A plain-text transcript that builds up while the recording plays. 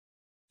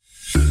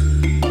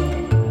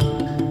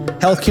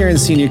Healthcare and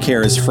senior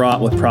care is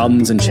fraught with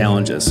problems and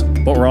challenges,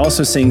 but we're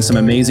also seeing some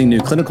amazing new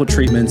clinical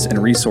treatments and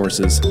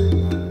resources.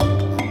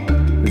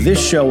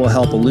 This show will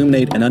help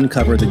illuminate and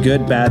uncover the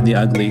good, bad, and the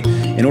ugly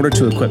in order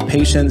to equip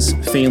patients,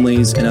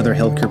 families, and other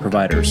healthcare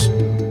providers.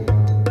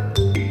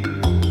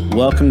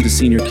 Welcome to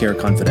Senior Care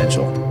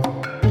Confidential.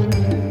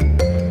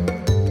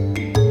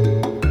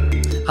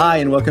 Hi,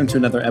 and welcome to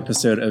another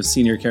episode of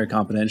Senior Care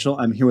Confidential.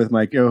 I'm here with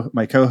my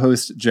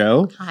co-host,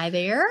 Joe. Hi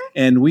there.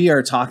 And we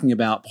are talking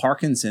about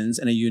Parkinson's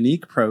and a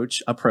unique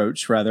approach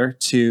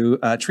to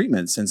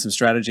treatments and some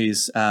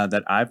strategies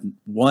that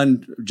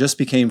just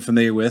became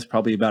familiar with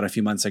probably about a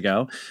few months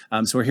ago.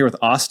 So we're here with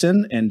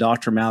Austen and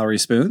Dr. Mallory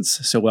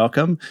Spoonts. So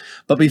welcome.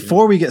 But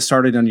before we get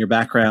started on your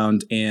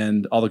background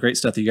and all the great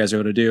stuff that you guys are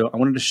able to do, I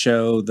wanted to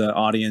show the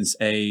audience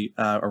a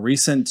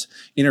recent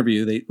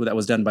interview that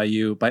was done by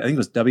you, I think it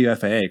was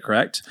WFAA,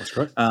 correct? That's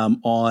correct.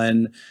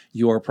 On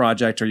your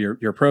project or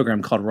your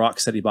program called Rock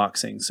Steady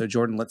Boxing. So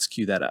Jordan, let's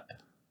cue that up.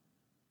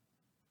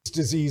 This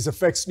disease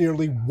affects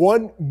nearly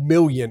 1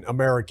 million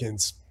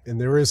Americans,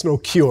 and there is no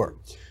cure.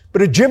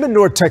 But a gym in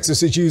North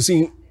Texas is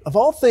using, of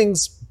all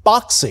things,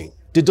 boxing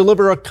to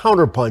deliver a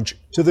counterpunch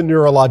to the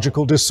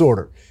neurological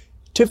disorder.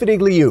 Tiffany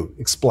Liu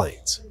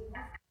explains.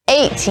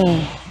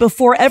 18.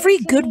 Before every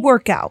good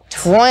workout,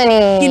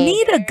 20. you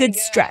need a good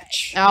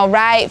stretch. All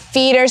right,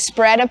 feet are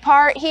spread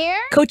apart here.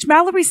 Coach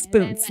Mallory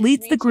Spoonts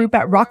leads the group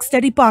at Rock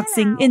Steady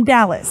Boxing in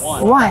Dallas.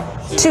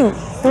 1, 2,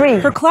 3.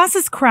 Her class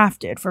is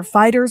crafted for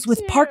fighters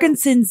with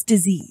Parkinson's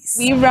disease.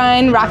 We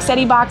run Rock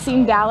Steady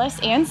Boxing Dallas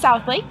and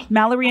Southlake.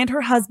 Mallory and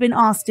her husband,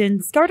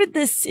 Austen, started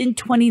this in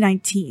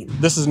 2019.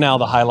 This is now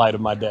the highlight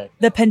of my day.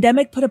 The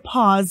pandemic put a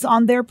pause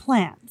on their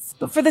plans,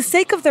 but for the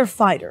sake of their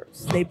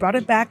fighters, they brought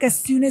it back as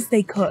soon as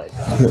they could.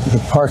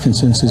 The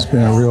Parkinson's has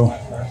been a real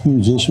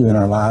huge issue in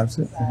our lives.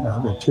 It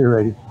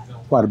deteriorated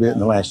quite a bit in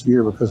the last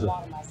year because of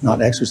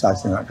not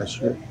exercising like I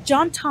should.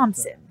 John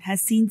Thompson has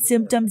seen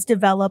symptoms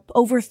develop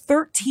over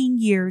 13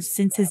 years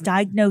since his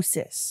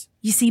diagnosis.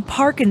 You see,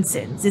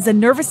 Parkinson's is a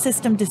nervous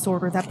system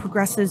disorder that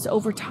progresses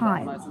over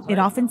time. It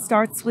often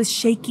starts with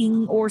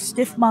shaking or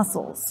stiff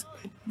muscles.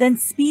 Then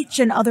speech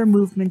and other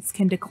movements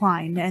can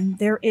decline, and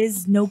there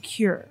is no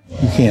cure.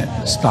 You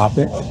can't stop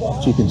it,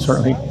 but you can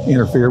certainly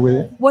interfere with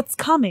it. What's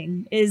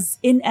coming is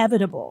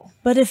inevitable,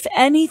 but if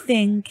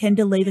anything can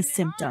delay the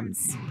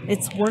symptoms,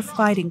 it's worth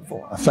fighting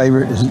for. My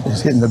favorite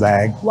is hitting the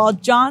bag. While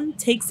John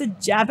takes a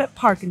jab at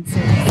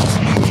Parkinson's,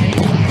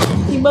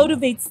 he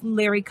motivates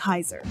Larry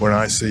Kaiser. When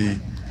I see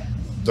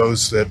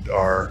those that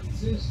are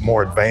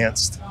more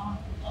advanced,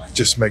 it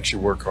just makes you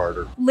work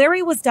harder.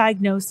 Larry was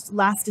diagnosed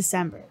last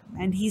December,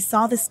 and he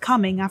saw this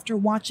coming after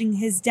watching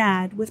his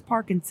dad with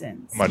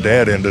Parkinson's. My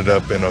dad ended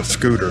up in a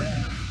scooter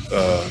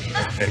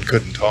and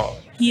couldn't talk.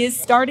 He is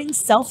starting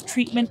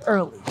self-treatment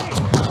early,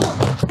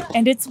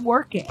 and it's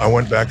working. I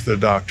went back to the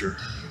doctor,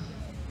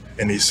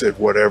 and he said,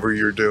 whatever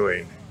you're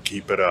doing,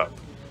 keep it up.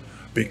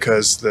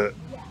 Because the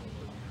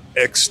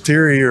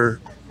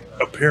exterior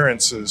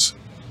appearances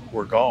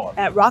were gone.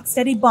 At Rock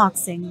Steady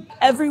Boxing,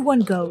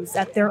 everyone goes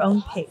at their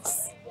own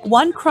pace.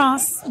 One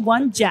cross,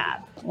 one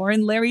jab, or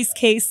in Larry's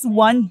case,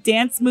 one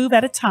dance move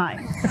at a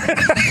time.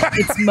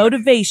 It's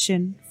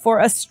motivation for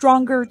a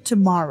stronger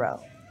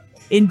tomorrow.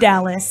 In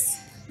Dallas,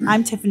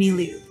 I'm Tiffany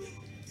Liu.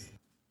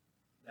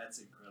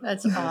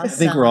 That's awesome. I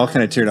think we're all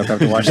kind of teared up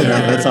after watching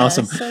that. That's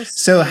awesome.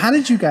 So how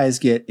did you guys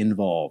get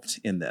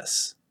involved in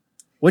this?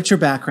 What's your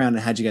background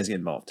and how'd you guys get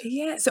involved?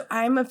 Yeah, so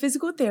I'm a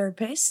physical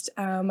therapist.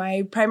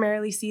 I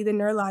primarily see the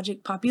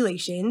neurologic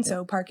population,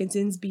 so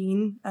Parkinson's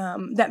being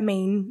that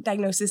main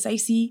diagnosis I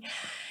see.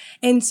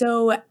 And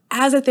so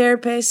as a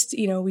therapist,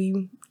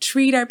 we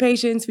treat our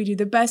patients, we do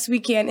the best we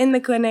can in the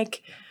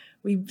clinic,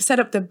 we set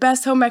up the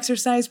best home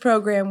exercise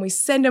program, we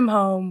send them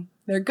home,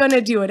 they're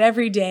gonna do it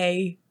every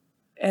day,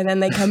 and then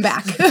they come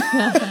back.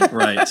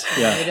 Right,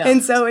 yeah.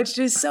 And so it's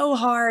just so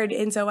hard.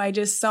 And so I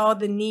just saw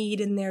the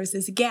need, and there's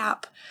this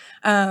gap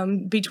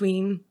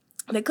between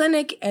the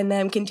clinic and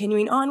then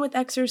continuing on with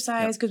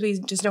exercise because we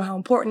just know how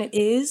important it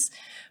is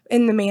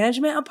in the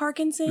management of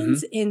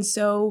Parkinson's. Mm-hmm. And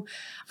so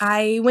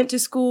I went to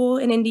school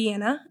in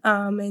Indiana.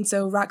 And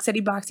so Rock Steady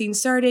Boxing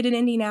started in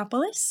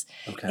Indianapolis.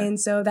 Okay. And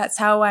so that's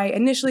how I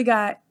initially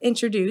got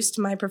introduced.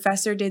 My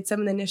professor did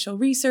some of the initial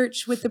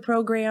research with the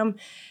program,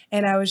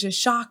 and I was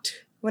just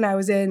shocked when I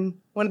was in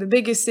one of the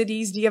biggest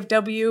cities,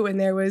 DFW, and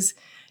there was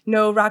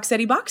no Rock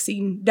Steady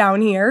Boxing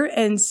down here.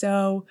 And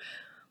so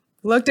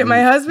looked at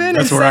my husband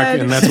and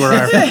said...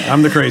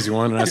 I'm the crazy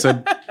one. And I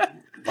said,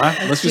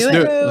 let's just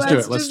do it. Let's do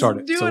it. Let's start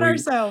it. Do it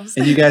ourselves.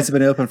 And you guys have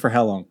been open for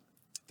how long?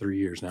 3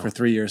 years now. For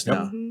 3 years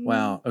now. Mm-hmm.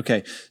 Wow.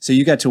 Okay. So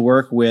you got to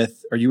work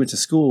with, or you went to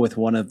school with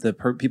one of the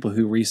people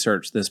who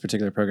researched this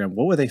particular program.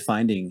 What were they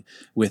finding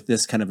with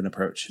this kind of an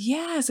approach?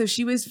 Yeah. So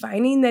she was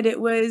finding that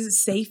it was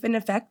safe and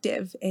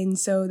effective. And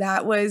so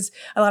that was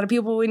a lot of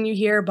people, when you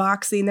hear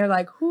boxing, they're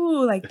like,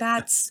 whoo, like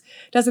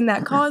doesn't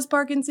that cause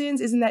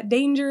Parkinson's? Isn't that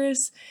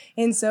dangerous?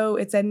 And so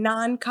it's a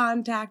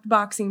non-contact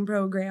boxing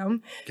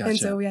program. Gotcha. And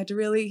so we had to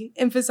really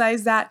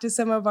emphasize that to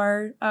some of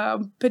our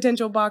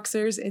potential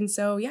boxers. And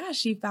so, yeah,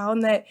 she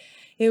found that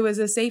that it was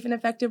a safe and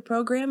effective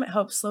program. It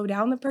helped slow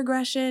down the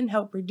progression,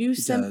 help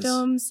reduce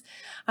symptoms,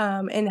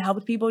 and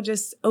help people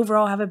just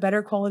overall have a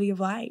better quality of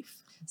life.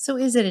 So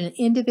is it an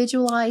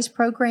individualized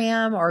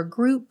program or a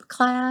group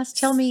class?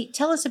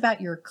 Tell us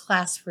about your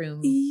classroom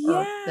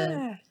or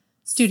the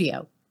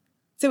studio.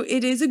 So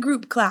it is a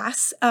group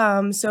class.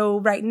 So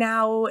right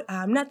now,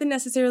 nothing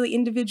necessarily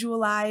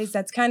individualized.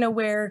 That's kind of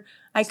where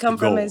I come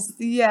from as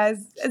a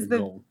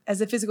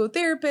physical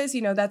therapist.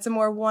 You know, that's a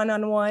more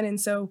one-on-one. And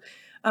so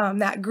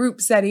that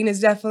group setting is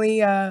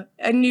definitely a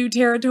new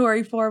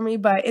territory for me,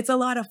 but it's a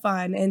lot of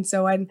fun. And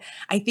so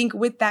I think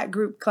with that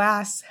group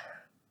class,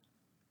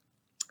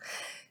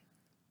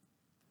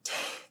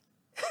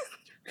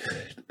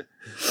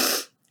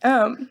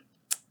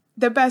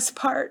 the best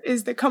part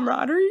is the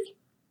camaraderie.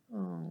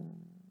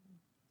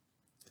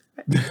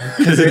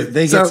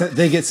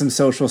 They get some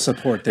social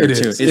support there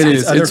too.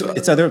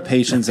 It's other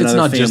patients and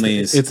other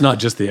families. It's not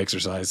just the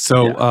exercise.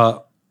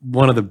 So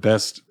one of the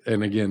best,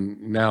 and again,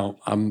 now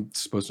I'm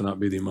supposed to not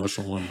be the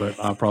emotional one, but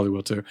I probably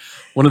will too.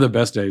 One of the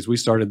best days, we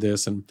started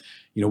this, and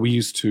we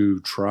used to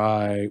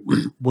try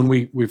when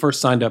we first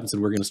signed up and said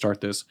we're going to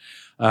start this,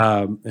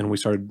 and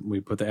we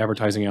put the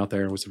advertising out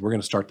there, and we said we're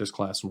going to start this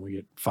class when we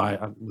get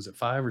 5. Was it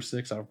 5 or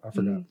 6? I forgot.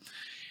 Mm-hmm.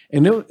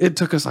 And it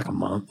took us like a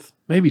month,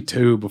 maybe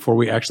 2, before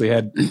we actually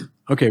had,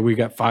 okay, we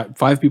got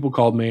 5 people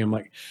called me. I'm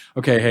like,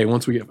 okay, hey,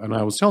 and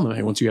I was telling them,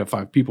 hey, once you have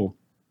 5 people,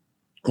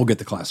 we'll get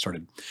the class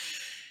started.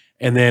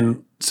 And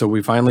then, so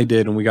we finally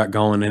did, and we got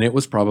going, and it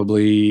was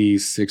probably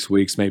 6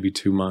 weeks, maybe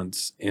 2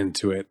 months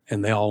into it.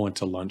 And they all went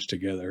to lunch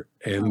together.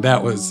 And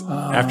that was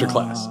after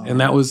class. And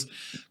that was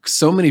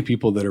so many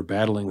people that are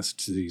battling this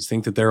disease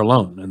think that they're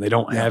alone and they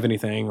don't have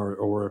anything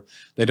or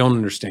they don't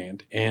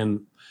understand.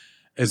 And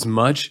as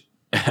much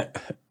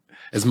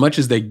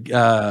as they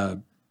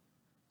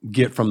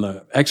get from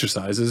the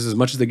exercises, as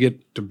much as they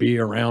get to be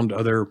around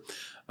other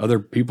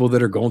people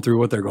that are going through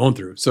what they're going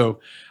through. So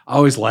I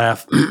always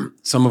laugh.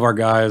 Some of our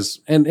guys,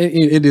 and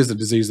it is a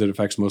disease that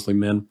affects mostly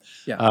men.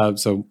 Yeah.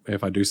 So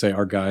if I do say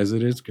our guys,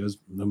 it is because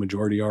the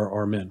majority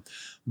are men.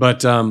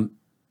 But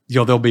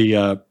they'll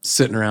be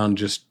sitting around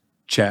just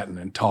chatting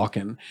and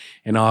talking,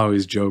 and I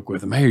always joke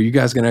with them, hey, are you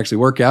guys going to actually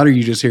work out, or are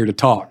you just here to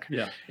talk?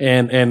 Yeah.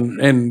 And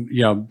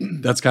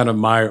that's kind of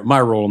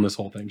my role in this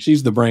whole thing.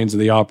 She's the brains of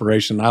the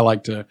operation. I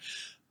like to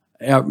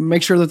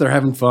make sure that they're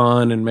having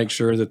fun and make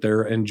sure that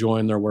they're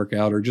enjoying their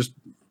workout, or just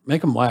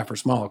make them laugh or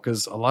smile,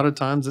 because a lot of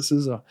times this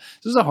is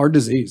a hard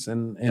disease,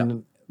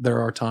 and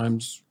there are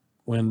times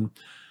when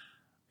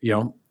they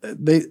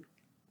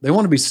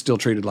want to be still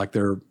treated like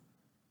they're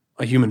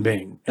a human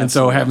being. And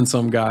Absolutely. So having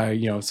some guy,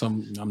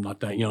 I'm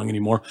not that young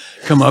anymore,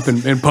 come up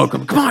and poke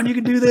them, come on, you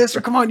can do this,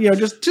 or come on,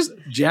 just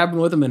jabbing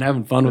with them and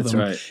having fun with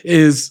them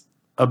is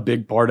a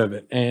big part of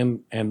it.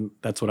 And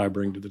that's what I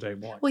bring to the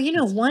table.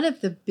 Well, one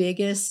of the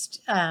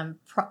biggest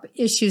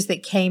issues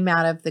that came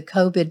out of the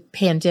COVID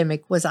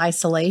pandemic was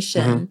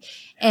isolation. Mm-hmm.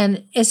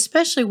 And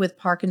especially with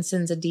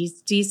Parkinson's, a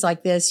disease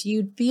like this,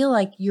 you'd feel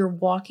like you're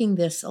walking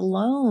this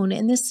alone.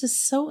 And this is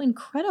so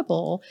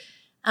incredible.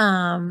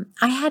 I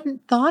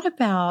hadn't thought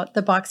about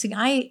the boxing.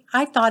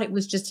 I thought it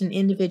was just an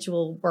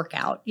individual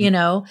workout,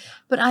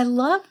 but I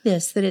love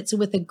this, that it's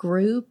with a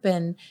group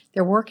and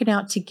they're working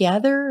out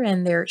together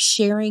and they're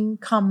sharing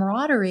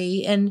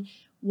camaraderie and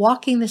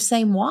walking the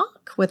same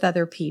walk with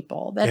other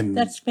people.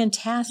 That's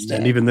fantastic.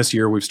 And even this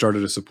year, we've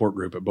started a support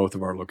group at both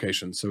of our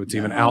locations. So it's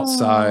even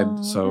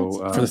outside. So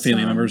for the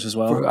family members as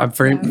well?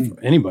 For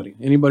anybody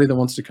that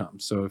wants to come.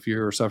 So if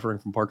you're suffering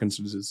from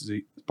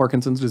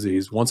Parkinson's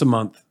disease, once a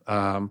month,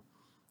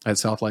 at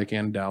South Lake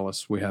and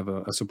Dallas, we have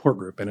a support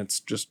group, and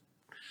it's just,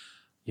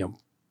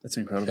 that's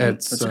incredible.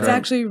 It's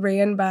actually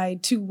ran by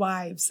 2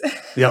 wives.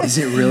 Yeah, is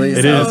it really?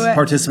 It is.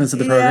 Participants of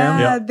the program.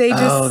 Yeah, they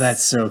just. Oh,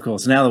 that's so cool.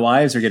 So now the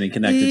wives are getting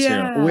connected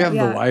too. We have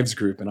the wives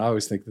group, and I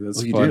always think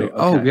that's funny. Do? Okay.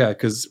 Oh yeah,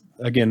 because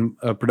again,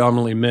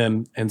 predominantly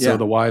men, and so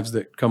the wives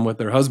that come with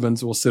their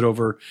husbands will sit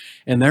over,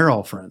 and they're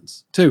all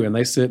friends too, and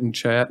they sit and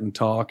chat and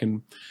talk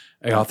and.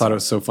 I thought it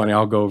was so funny.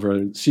 I'll go over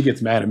and she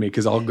gets mad at me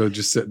because I'll go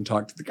just sit and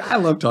talk to the guy. I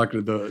love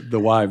talking to the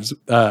wives.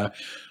 The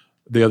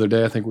other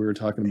day, I think we were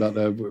talking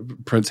about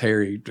Prince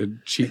Harry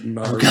cheating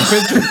on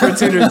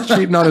Prince Harry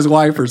cheating on his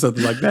wife or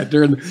something like that.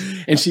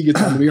 And she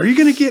gets on to me, are you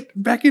going to get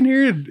back in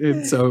here?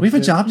 And so we have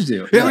a job to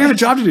do. Yeah, we have a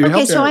job to do.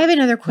 Okay, so I have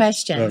another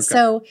question. Okay.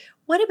 So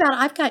what about,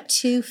 I've got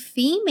 2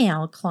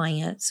 female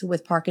clients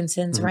with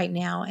Parkinson's right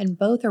now, and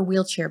both are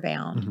wheelchair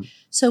bound. Mm-hmm.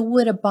 So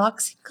would a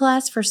boxing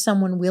class for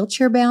someone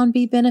wheelchair bound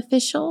be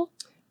beneficial?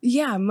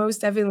 Yeah,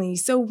 most definitely.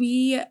 So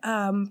we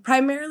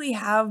primarily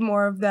have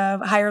more of the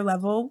higher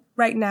level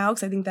right now,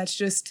 because I think that's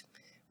just,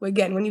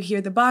 again, when you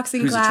hear the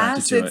boxing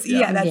class,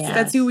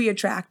 that's who we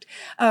attract.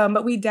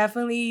 But we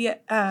definitely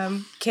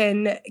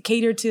can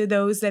cater to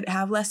those that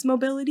have less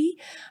mobility.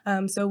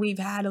 So we've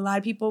had a lot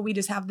of people, we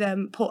just have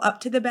them pull up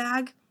to the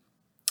bag.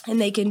 And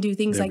they can do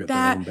things like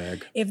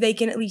that. If they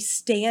can at least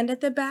stand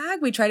at the bag,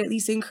 we try to at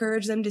least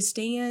encourage them to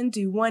stand,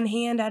 do one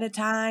hand at a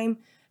time,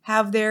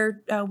 have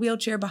their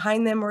wheelchair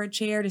behind them or a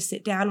chair to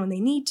sit down when they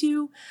need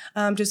to,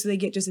 just so they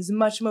get just as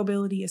much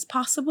mobility as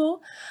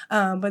possible.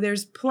 But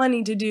there's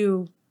plenty to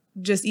do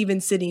just even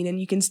sitting,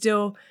 and you can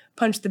still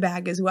punch the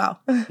bag as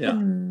well.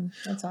 Yeah.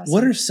 That's awesome.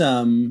 What are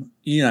some,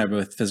 you and I are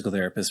both physical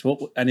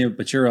therapists. I know,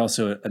 but you're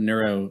also a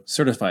neuro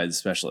certified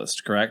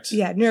specialist, correct?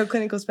 Yeah,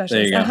 neuroclinical specialist.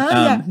 There you go.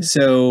 Yeah.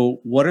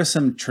 So what are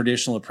some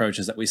traditional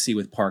approaches that we see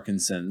with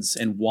Parkinson's,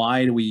 and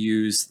why do we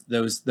use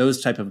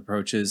those type of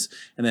approaches?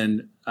 And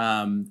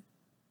then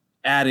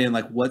add in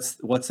like, what's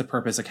the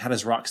purpose? Like, how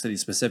does Rock Steady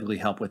specifically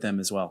help with them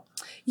as well?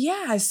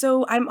 Yeah,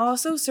 so I'm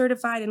also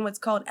certified in what's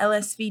called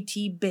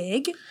LSVT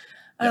Big.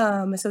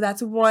 So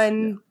that's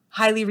one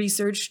highly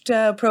researched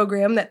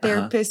program that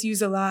therapists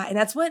use a lot. And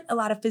that's what a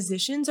lot of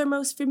physicians are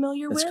most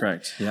familiar with. That's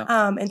correct. Yeah.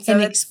 And so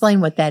and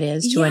explain what that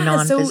is to a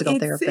non-physical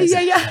therapist.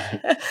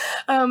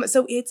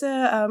 So it's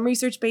a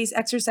research-based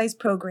exercise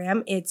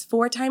program. It's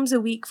 4 times a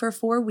week for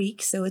 4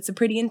 weeks. So it's a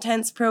pretty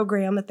intense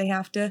program that they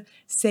have to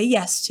say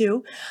yes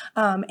to.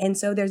 And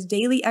so there's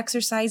daily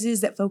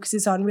exercises that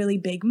focuses on really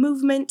big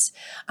movement.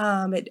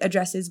 It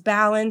addresses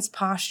balance,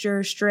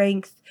 posture,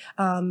 strength,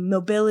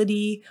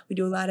 mobility. We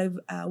do a lot of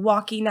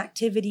walking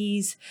activities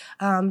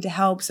to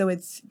help. So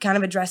it's kind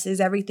of addresses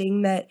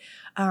everything that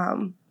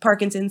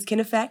Parkinson's can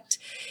affect.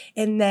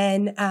 And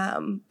then,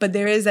 but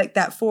there is like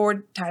that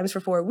 4 times for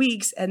 4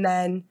 weeks. And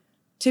then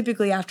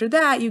typically after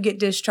that, you get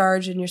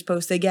discharged and you're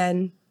supposed to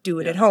again do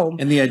it at home.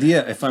 And the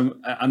idea, if I'm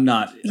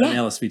not an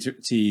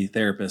LSVT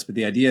therapist, but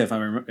the idea,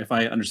 if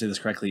I understand this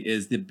correctly,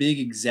 is the big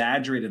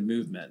exaggerated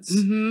movements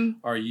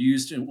are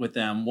used with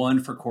them, one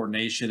for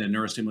coordination and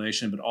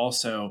neurostimulation, but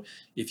also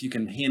if you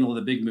can handle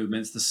the big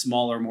movements, the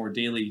smaller, more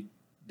daily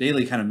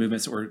kind of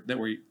movements that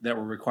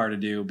were required to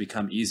do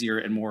become easier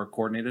and more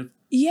coordinated.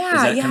 Yeah,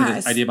 is that kind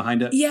of the idea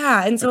behind it?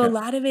 Yeah, and so a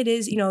lot of it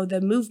is, the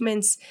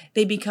movements,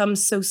 they become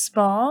so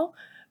small,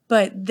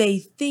 but they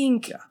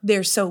think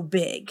they're so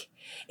big.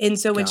 And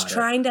so it's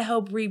trying to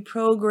help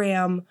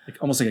reprogram.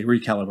 Almost like a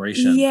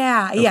recalibration.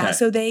 Yeah, yeah.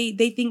 So they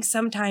think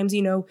sometimes,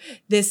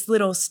 this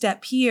little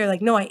step here,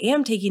 like, no, I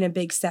am taking a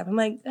big step. I'm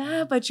like,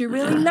 but you're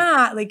really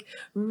not. Like,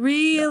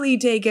 really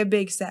take a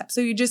big step. So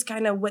you just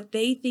kind of, what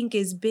they think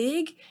is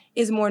big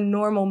is more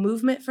normal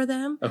movement for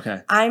them.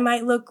 Okay. I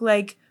might look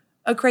like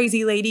a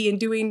crazy lady and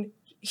doing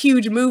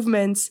huge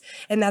movements,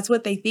 and that's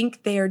what they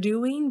think they are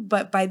doing.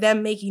 But by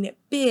them making it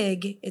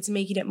big, it's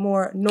making it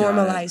more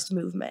normalized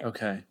movement.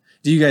 Okay.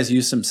 Do you guys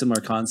use some similar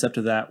concept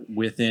of that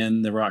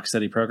within the Rock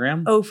Steady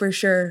program? Oh, for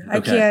sure.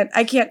 Okay.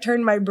 I can't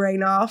turn my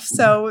brain off.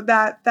 So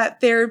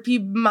that therapy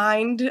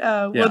mind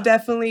will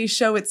definitely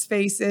show its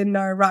face in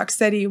our Rock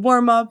Steady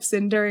warm-ups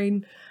and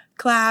during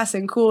class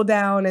and cool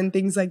down and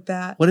things like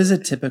that. What does a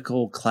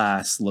typical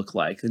class look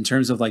like in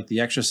terms of like the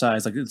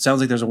exercise? Like, it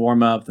sounds like there's a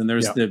warm up, then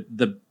there's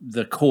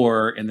the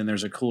core, and then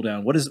there's a cool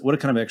down. What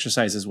kind of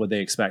exercises would they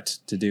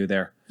expect to do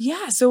there?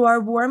 Yeah, so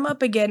our warm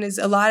up again is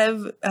a lot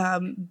of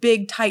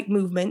big tight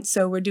movements.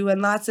 So we're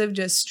doing lots of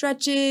just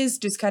stretches,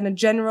 just kind of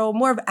general,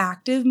 more of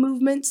active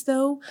movements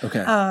though.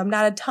 Okay.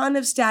 Not a ton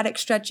of static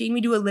stretching.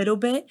 We do a little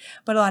bit,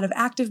 but a lot of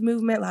active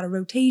movement, a lot of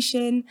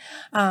rotation,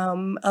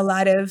 a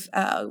lot of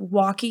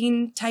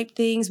walking type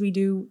things. We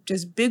do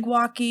just big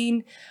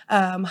walking,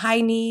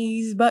 high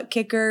knees, butt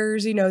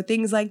kickers,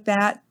 things like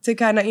that to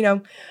kind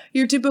of,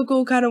 your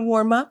typical kind of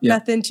warm up,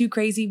 nothing too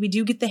crazy. We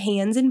do get the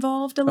hands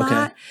involved a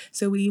lot.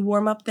 So we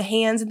warm up the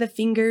hands and the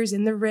fingers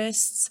and the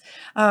wrists.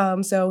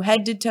 So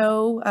head to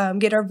toe,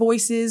 get our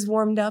voices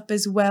warmed up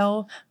as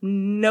well.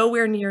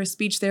 Nowhere near a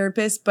speech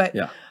therapist, but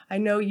I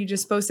know you're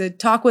just supposed to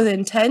talk with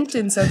intent.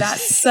 And so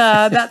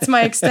that's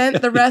my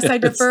extent. The rest I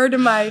defer to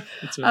my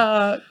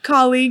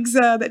colleagues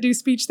that do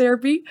speech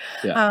therapy.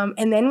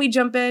 And then we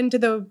jump into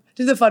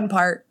the fun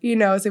part,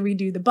 so we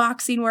do the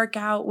boxing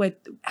workout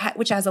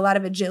which has a lot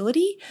of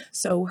agility.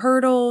 So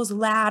hurdles,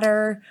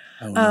 ladder,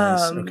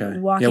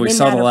 walking we in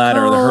saw and the out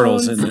ladder, of the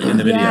hurdles cones. in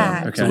the video.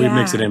 Okay. So we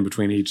mix it in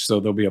between each. So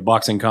there'll be a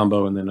boxing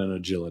combo and then an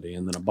agility,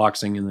 and then a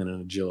boxing and then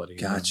an agility.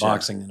 Gotcha. And a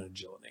boxing and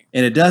agility.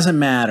 And it doesn't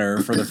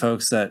matter for the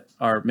folks that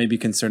are maybe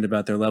concerned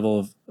about their level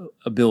of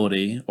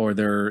ability or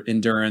their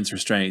endurance or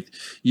strength.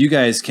 You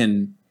guys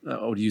can,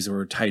 I would use the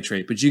word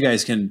titrate, but you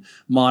guys can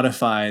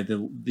modify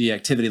the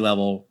activity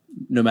level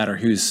no matter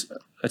who's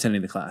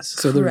attending the class.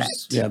 So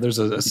there's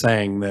a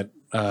saying that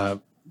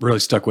really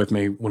stuck with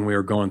me when we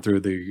were going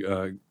through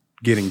the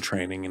getting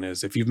training, and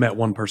is, if you've met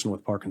one person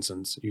with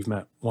Parkinson's, you've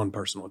met one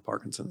person with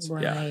Parkinson's.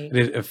 Right. Yeah.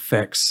 It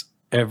affects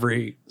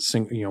every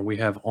single, we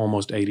have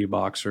almost 80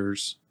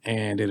 boxers,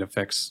 and it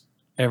affects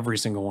every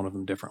single one of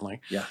them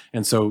differently. Yeah.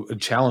 And so a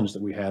challenge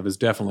that we have is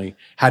definitely,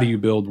 how do you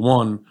build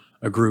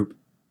a group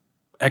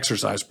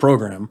exercise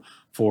program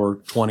for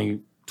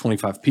 20,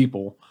 25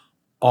 people,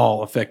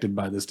 all affected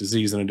by this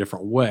disease in a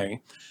different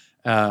way.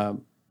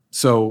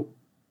 So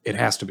it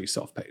has to be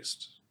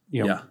self-paced.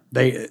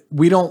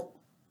 We don't,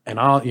 and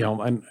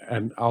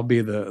I'll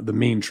be the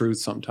mean truth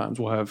sometimes.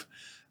 We'll have,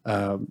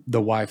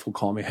 the wife will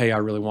call me, hey, I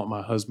really want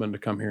my husband to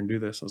come here and do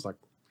this. I was like,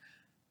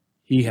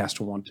 he has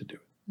to want to do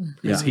it.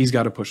 Because he's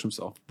got to push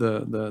himself.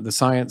 The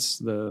science,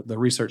 the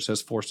research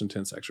says forced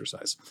intense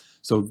exercise.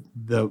 So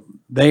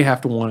they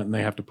have to want it and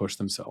they have to push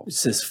themselves. It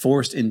says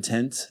forced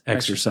intense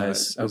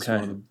exercise.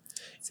 Okay.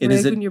 So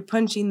like when you're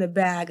punching the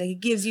bag, like it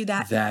gives you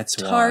that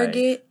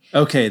target.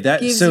 Why. Okay,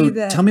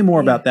 tell me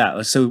more about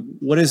that. So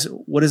what does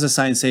the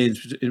science say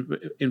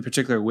in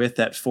particular with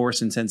that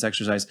forced intense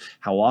exercise?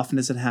 How often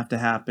does it have to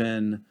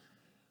happen?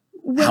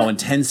 How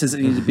intense does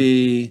it need to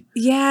be?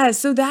 Yeah,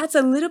 so that's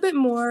a little bit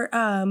more.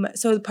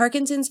 So the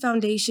Parkinson's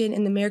Foundation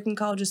and the American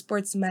College of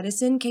Sports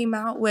Medicine came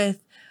out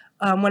with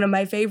one of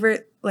my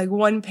favorite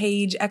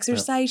one-page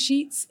exercise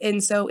sheets.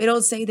 And so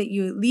it'll say that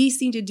you at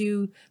least need to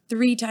do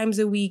 3 times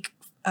a week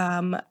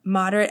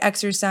moderate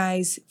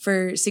exercise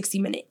for 60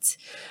 minutes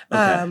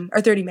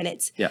or 30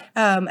 minutes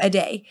a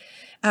day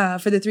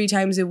for the 3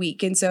 times a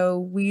week. And so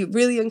we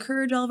really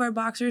encourage all of our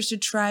boxers to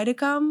try to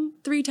come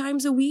 3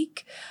 times a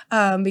week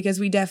because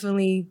we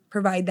definitely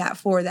provide that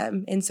for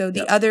them. And so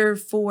the other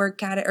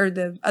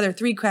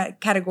 3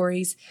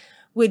 categories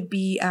would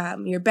be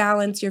your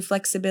balance, your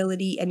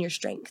flexibility, and your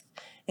strength.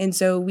 And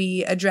so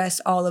we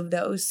address all of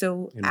those.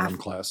 So in one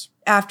class.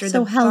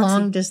 So how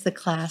long does the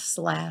class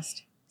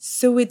last?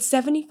 So it's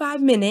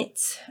 75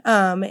 minutes.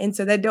 And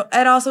so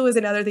that also is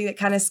another thing that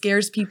kind of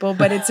scares people,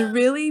 but it's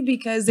really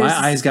because my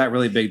eyes got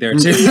really big there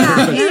too.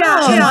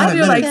 I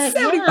feel like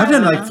I've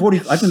done like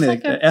 40, I've done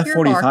like the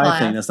F45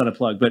 thing. That's not a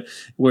plug, but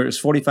where it's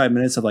 45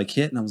 minutes of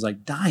HIIT and I was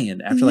like dying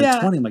after 20.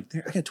 I'm like,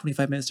 I got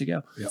 25 minutes to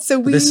go. Yeah. So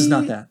this is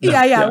not that.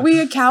 No. We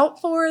account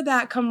for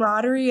that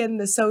camaraderie and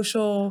the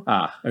socializing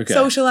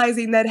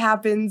that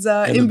happens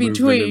in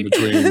between.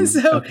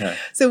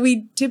 So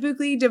we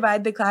typically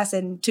divide the class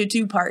into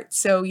 2 parts.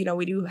 So,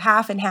 we do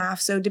half and half.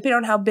 So depending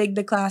on how big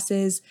the class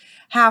is,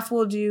 half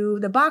will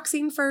do the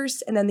boxing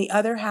first, and then the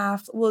other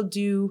half will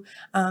do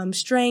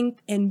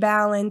strength and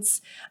balance.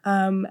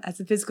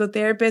 As a physical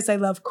therapist, I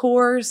love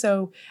core.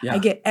 So I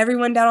get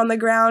everyone down on the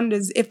ground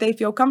as if they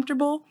feel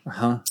comfortable.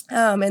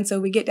 And so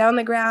we get down on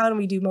the ground,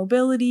 we do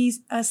mobility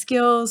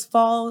skills,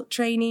 fall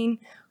training,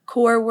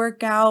 core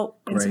workout,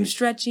 and some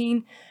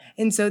stretching.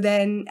 And so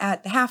then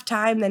at the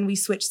halftime, then we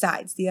switch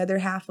sides. The other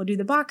half will do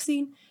the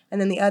boxing, and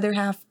then the other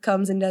half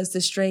comes and does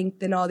the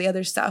strength and all the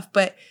other stuff.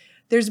 But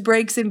there's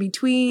breaks in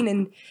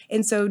between.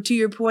 And so to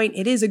your point,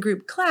 it is a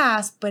group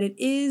class, but it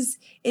is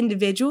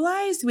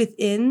individualized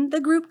within the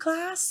group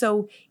class.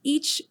 So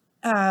each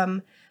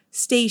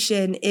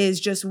station is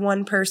just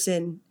one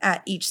person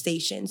at each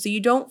station. So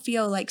you don't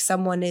feel like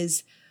someone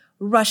is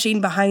rushing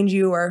behind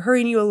you or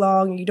hurrying you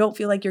along, and you don't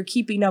feel like you're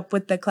keeping up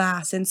with the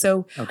class. And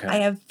so I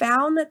have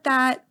found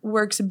that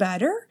works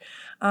better.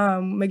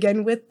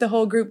 Again, with the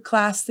whole group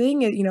class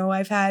thing,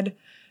 I've had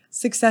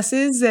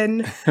successes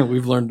and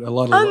we've learned a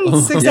lot of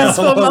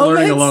unsuccessful moments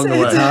learning along the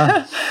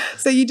way.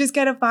 So you just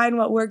got to find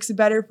what works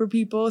better for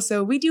people.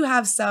 So we do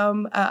have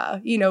some,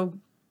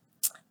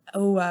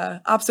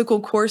 obstacle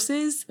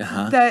courses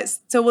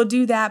so we'll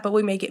do that, but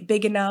we make it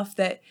big enough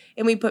and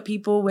we put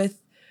people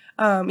with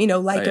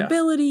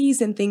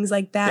abilities and things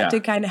like that to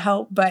kind of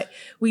help. But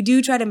we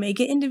do try to make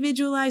it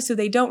individualized so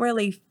they don't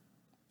really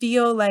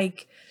feel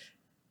like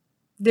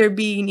they're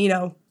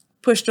being,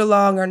 pushed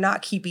along or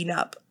not keeping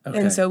up.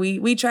 And so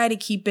we try to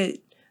keep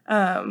it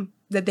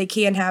that they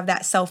can have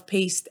that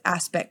self-paced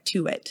aspect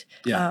to it.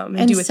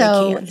 And do what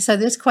they can. So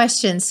this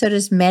question, so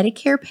does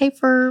Medicare pay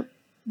for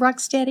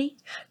Rocksteady?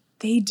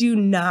 They do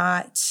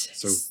not.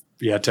 So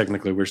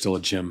technically we're still a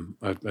gym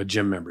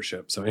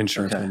membership. So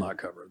insurance will not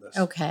cover this.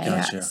 Okay.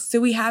 Gotcha. Yeah. So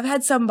we have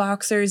had some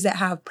boxers that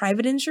have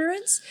private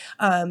insurance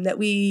that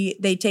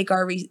they take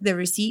the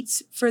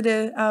receipts for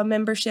the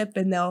membership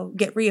and they'll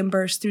get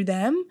reimbursed through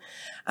them.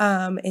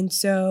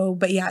 So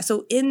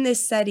in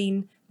this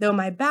setting, though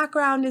my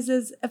background is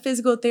as a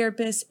physical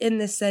therapist, in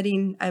this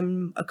setting,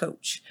 I'm a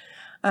coach.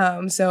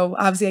 So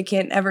obviously I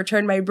can't ever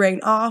turn my brain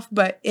off,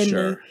 but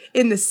in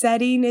the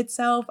setting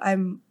itself,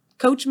 I'm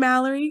Coach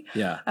Mallory.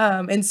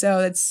 And so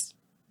it's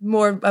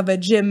more of a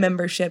gym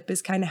membership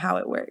is kind of how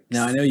it works.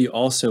 Now, I know you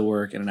also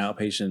work in an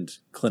outpatient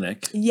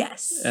clinic.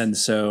 Yes. And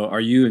so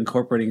are you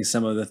incorporating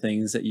some of the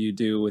things that you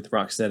do with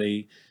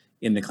Rocksteady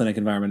in the clinic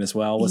environment as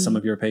well with some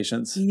of your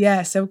patients?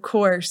 Yes, of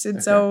course.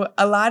 And so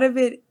a lot of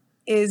it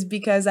is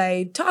because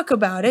I talk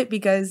about it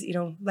because,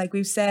 like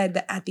we've said,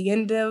 that at the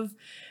end of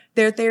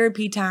their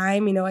therapy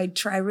time, I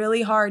try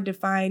really hard to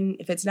find,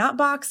 if it's not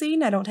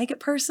boxing, I don't take it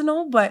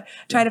personal, but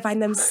try to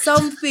find them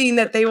something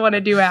that they want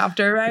to do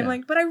after. I'm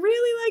like, but I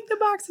really like the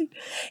boxing.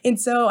 And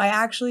so I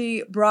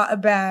actually brought a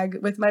bag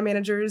with my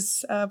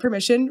manager's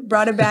permission,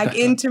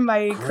 into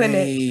my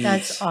clinic.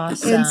 That's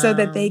awesome. And so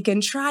that they can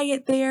try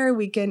it there.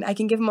 I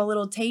can give them a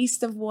little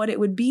taste of what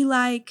it would be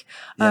like.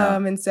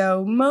 And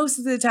so most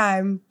of the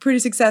time, pretty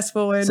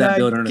successful in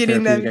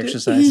getting them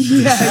exercise.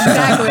 Yeah,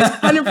 exactly.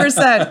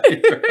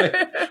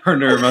 100%. Her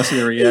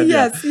neuromuscular,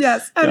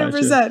 Yes,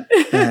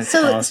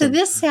 100%. So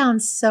this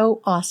sounds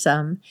so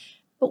awesome.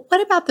 But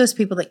what about those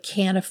people that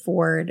can't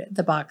afford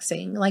the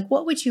boxing? Like,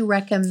 what would you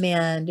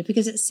recommend?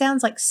 Because it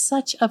sounds like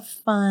such a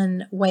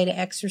fun way to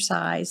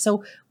exercise.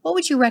 So what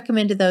would you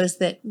recommend to those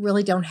that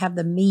really don't have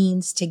the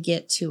means to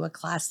get to a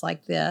class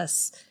like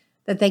this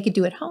that they could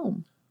do at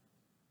home?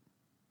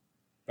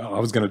 I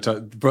was going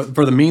to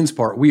for the means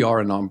part, we are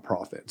a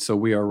nonprofit. So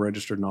we are a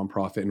registered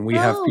nonprofit, and we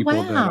have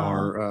people that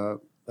are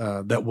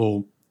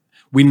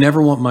we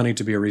never want money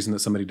to be a reason that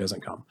somebody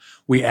doesn't come.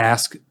 We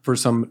ask for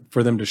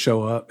them to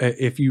show up.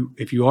 If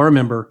you are a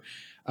member,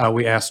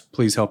 we ask,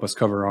 please help us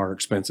cover our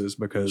expenses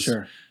because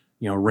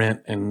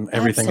rent and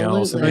everything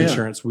else and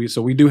insurance.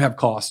 We do have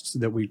costs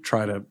that we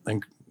try to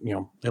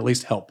at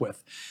least help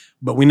with.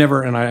 But we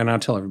never, and I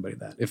tell everybody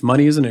that if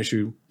money is an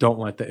issue, don't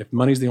let that. If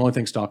money's the only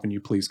thing stopping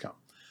you, please come.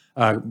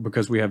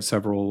 Because we have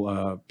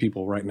several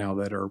people right now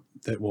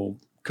that will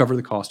cover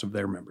the cost of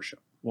their membership.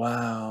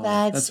 Wow,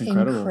 that's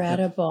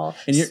incredible.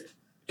 And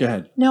go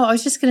ahead. No, I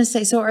was just going to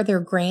say. So, are there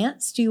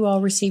grants? Do you all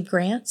receive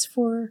grants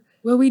for?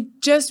 Well, we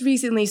just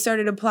recently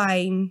started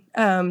applying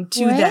to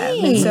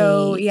them, and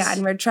so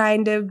and we're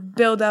trying to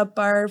build up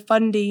our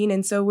funding,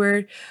 and so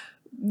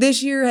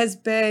this year has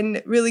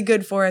been really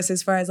good for us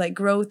as far as like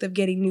growth of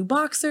getting new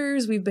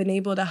boxers. We've been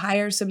able to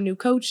hire some new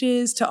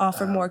coaches to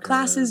offer more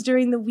classes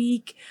during the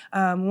week.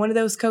 One of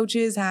those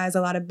coaches has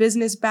a lot of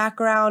business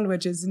background,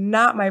 which is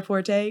not my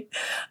forte.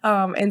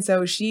 And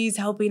so she's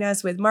helping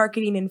us with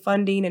marketing and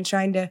funding and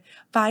trying to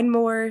find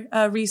more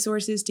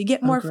resources to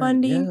get more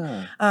funding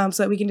so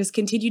that we can just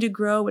continue to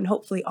grow and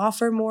hopefully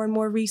offer more and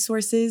more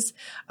resources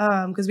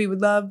because we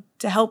would love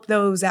to help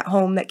those at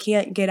home that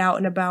can't get out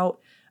and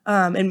about.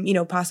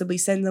 And possibly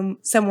send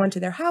someone to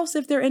their house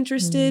if they're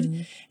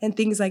interested and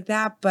things like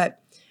that.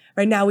 But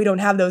right now we don't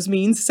have those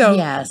means. So,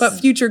 but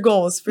future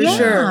goals for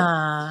sure.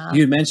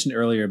 You had mentioned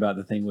earlier about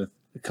the thing with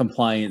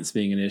compliance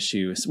being an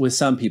issue with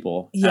some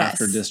people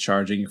after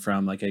discharging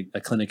from like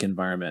a clinic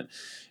environment.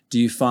 Do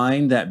you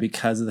find that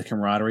because of the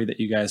camaraderie that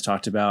you guys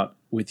talked about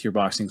with your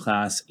boxing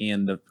class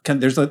and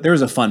there's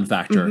a fun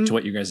factor to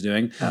what you guys are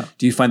doing?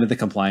 Do you find that the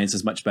compliance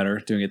is much better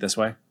doing it this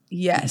way?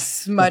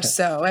 Yes, much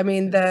so. I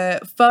mean, the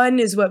fun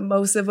is what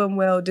most of them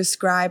will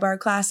describe our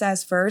class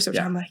as first, which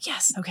I'm like,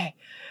 yes, okay.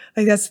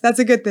 Like that's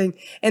a good thing.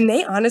 And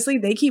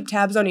they keep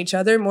tabs on each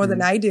other more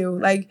than I do.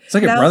 Like it's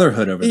like a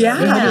brotherhood over there.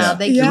 Yeah,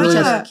 they keep each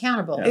other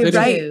accountable.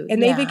 Right.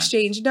 And they've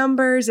exchanged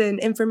numbers and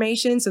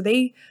information. So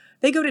they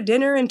go to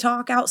dinner and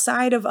talk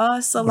outside of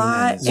us a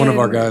lot. One of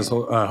our guys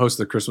hosts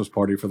the Christmas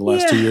party for the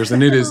last 2 years,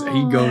 and he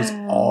goes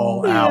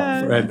all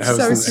out and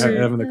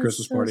having the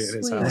Christmas party at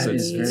his house.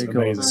 It's very amazing.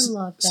 I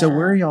love that. So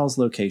where are y'all's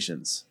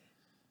locations?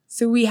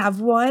 So we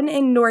have one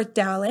in North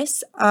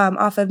Dallas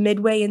off of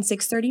Midway and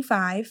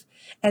 635,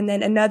 and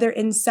then another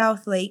in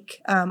South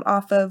Lake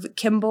off of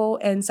Kimball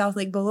and South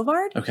Lake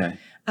Boulevard. Okay.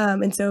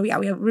 And so we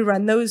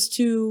run those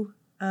two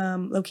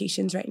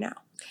locations right now.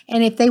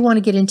 And if they want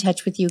to get in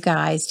touch with you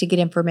guys to get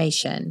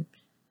information,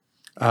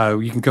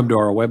 you can come to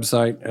our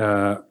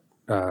website.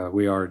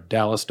 We are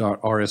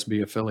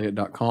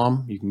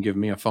dallas.rsbaffiliate.com. You can give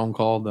me a phone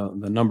call.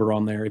 The number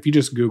on there, if you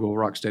just Google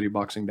Rocksteady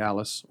Boxing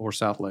Dallas or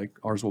South Lake,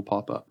 ours will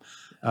pop up.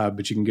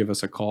 But you can give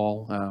us a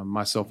call.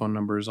 My cell phone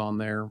number is on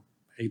there,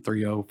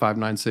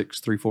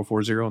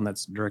 830-596-3440, and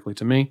that's directly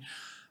to me.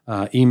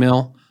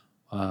 Email,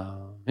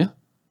 call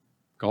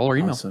or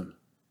email. Awesome.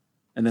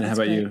 And then how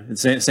about you?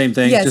 Same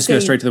thing? Just go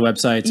straight to the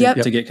website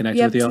to get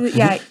connected with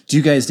you? Do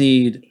you guys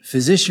need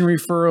physician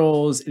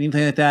referrals,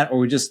 anything like that?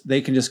 Or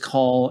they can just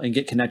call and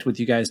get connected with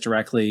you guys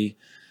directly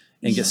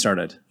and get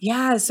started?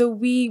 Yeah, so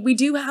we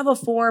do have a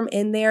form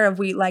in there of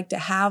we'd like to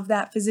have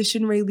that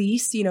physician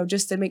release,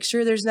 just to make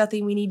sure there's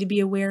nothing we need to be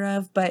aware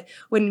of. But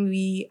when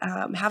we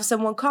have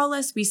someone call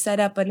us, we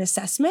set up an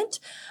assessment.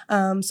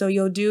 So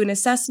you'll do an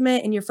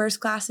assessment and your first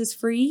class is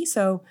free.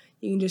 So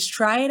you can just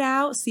try it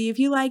out, see if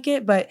you like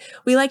it. But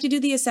we like to do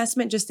the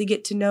assessment just to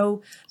get to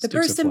know the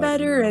person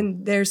better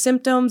and their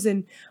symptoms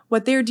and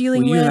what they're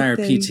dealing with. You and I are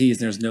PTs, and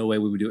there's no way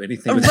we would do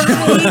anything with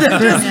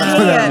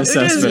that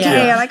assessment.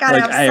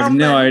 I have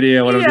no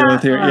idea what I'm doing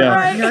with here.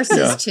 Right.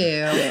 Nurses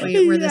too.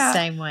 We're the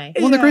same way.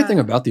 Well, the great thing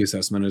about the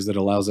assessment is that it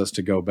allows us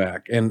to go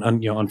back. And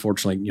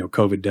unfortunately,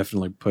 COVID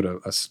definitely put a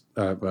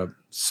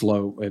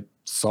slow. It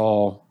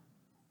saw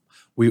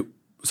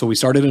So we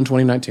started in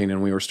 2019,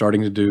 and we were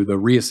starting to do the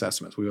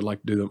reassessments. We would like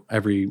to do them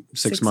every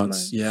six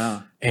months.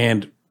 Yeah.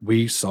 And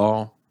we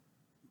saw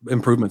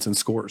improvements in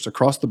scores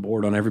across the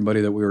board on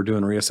everybody that we were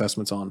doing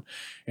reassessments on.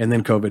 And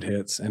then COVID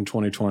hits in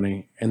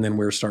 2020, and then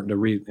we're starting to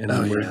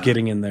we're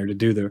getting in there to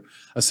do the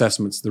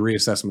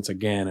reassessments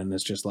again. And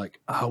it's just like,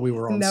 we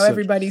were on. Now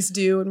everybody's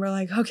due, and we're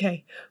like,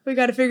 okay, we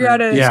got to figure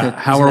out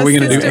how are we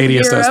going to do 80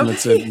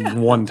 assessments at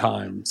one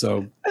time?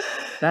 So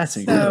that's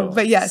incredible.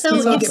 But yes,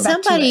 so if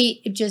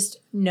somebody just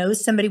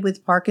knows somebody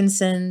with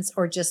Parkinson's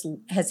or just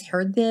has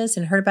heard this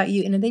and heard about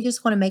you, and they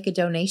just want to make a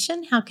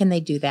donation, how can they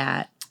do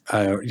that?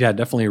 Yeah,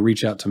 definitely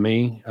reach out to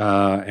me,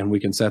 and we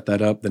can set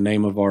that up. The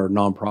name of our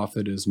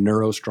nonprofit is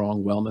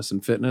NeuroStrong Wellness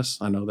and Fitness.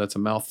 I know that's a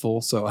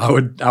mouthful, so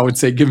I would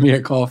say give me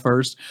a call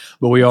first.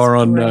 But we are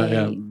on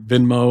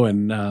Venmo,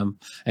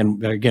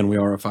 and again, we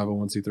are a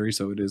 501c3,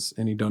 so it is,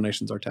 any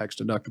donations are tax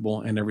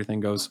deductible, and everything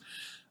goes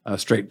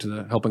straight to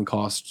the helping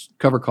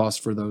cover costs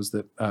for those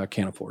that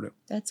can't afford it.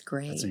 That's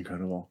great. That's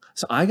incredible.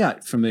 So I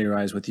got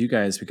familiarized with you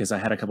guys because I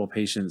had a couple of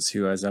patients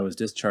who, as I was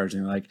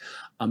discharging, like,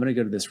 I'm going to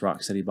go to this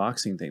Rock City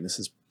boxing thing. This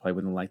is probably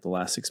within like the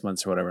last 6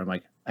 months or whatever. I'm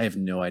like, I have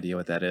no idea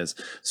what that is.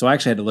 So I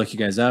actually had to look you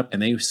guys up,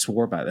 and they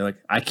swore by it. They're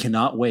like, I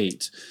cannot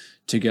wait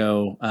to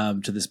go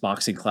to this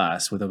boxing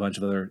class with a bunch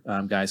of other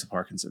guys with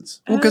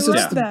Parkinson's. Well, because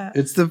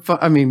it's the fun.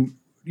 I mean,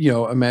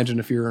 imagine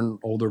if you're an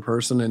older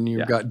person and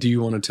you've got, do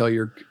you want to tell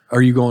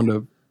are you going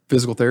to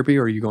physical therapy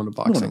or are you going to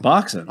boxing? I'm going to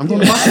boxing. I'm going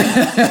to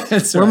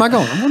boxing. Where am I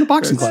going? I'm going to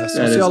boxing class.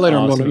 See y'all later.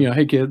 Awesome. I'm going to,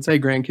 hey kids, hey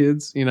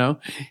grandkids,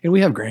 and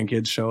we have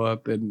grandkids show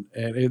up, and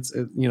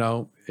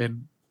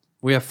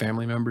we have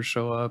family members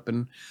show up,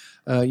 and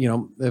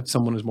if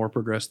someone is more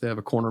progressed, they have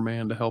a corner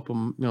man to help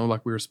them,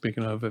 like we were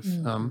speaking of. If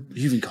you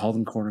even call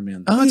them corner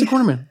man. Oh, it's a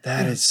corner man.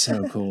 That is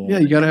so cool. Yeah,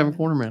 you got to have a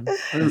corner man.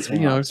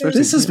 Especially,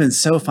 this has been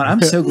so fun.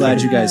 I'm so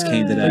glad you guys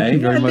came today. Thank you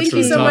very much Thank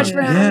you so much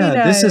for having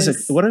us. This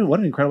is what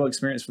an incredible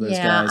experience for those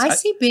guys. I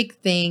see big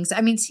things.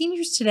 I mean,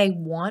 seniors today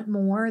want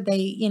more.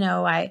 They,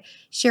 I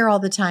share all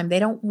the time. They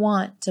don't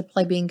want to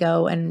play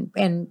bingo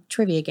and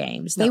trivia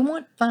games. They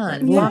want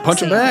fun.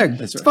 Punch a bag.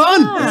 That's It's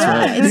fun. That's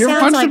right. It You ever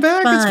sounds punch like a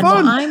bag? fun. It's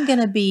fun. Well, I'm going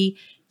to be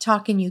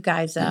talking you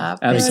guys up.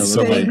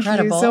 Absolutely. It's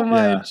incredible. Thank you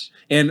so much.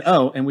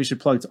 Yeah. And we should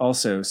plug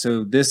also.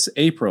 So this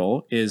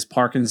April is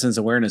Parkinson's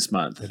Awareness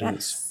Month. It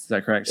is. Is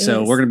that correct? It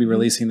So is. we're going to be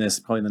releasing this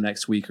probably in the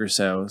next week or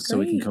so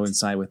we can Great.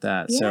 coincide with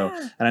that. Yeah.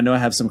 So, and I know I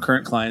have some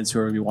current clients who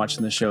are going to be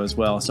watching the show as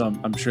well. So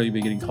I'm sure you'll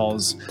be getting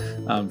calls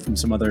from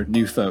some other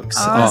new folks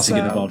to Awesome.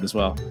 get involved as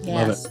well.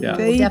 Yes. Yeah.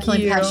 We'll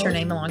definitely Thank pass you. your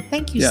name along.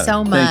 Thank you Yeah.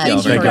 so Thank much y'all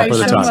very much. Thank you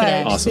for the coming time.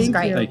 today. Awesome. This is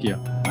great. Thank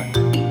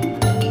you.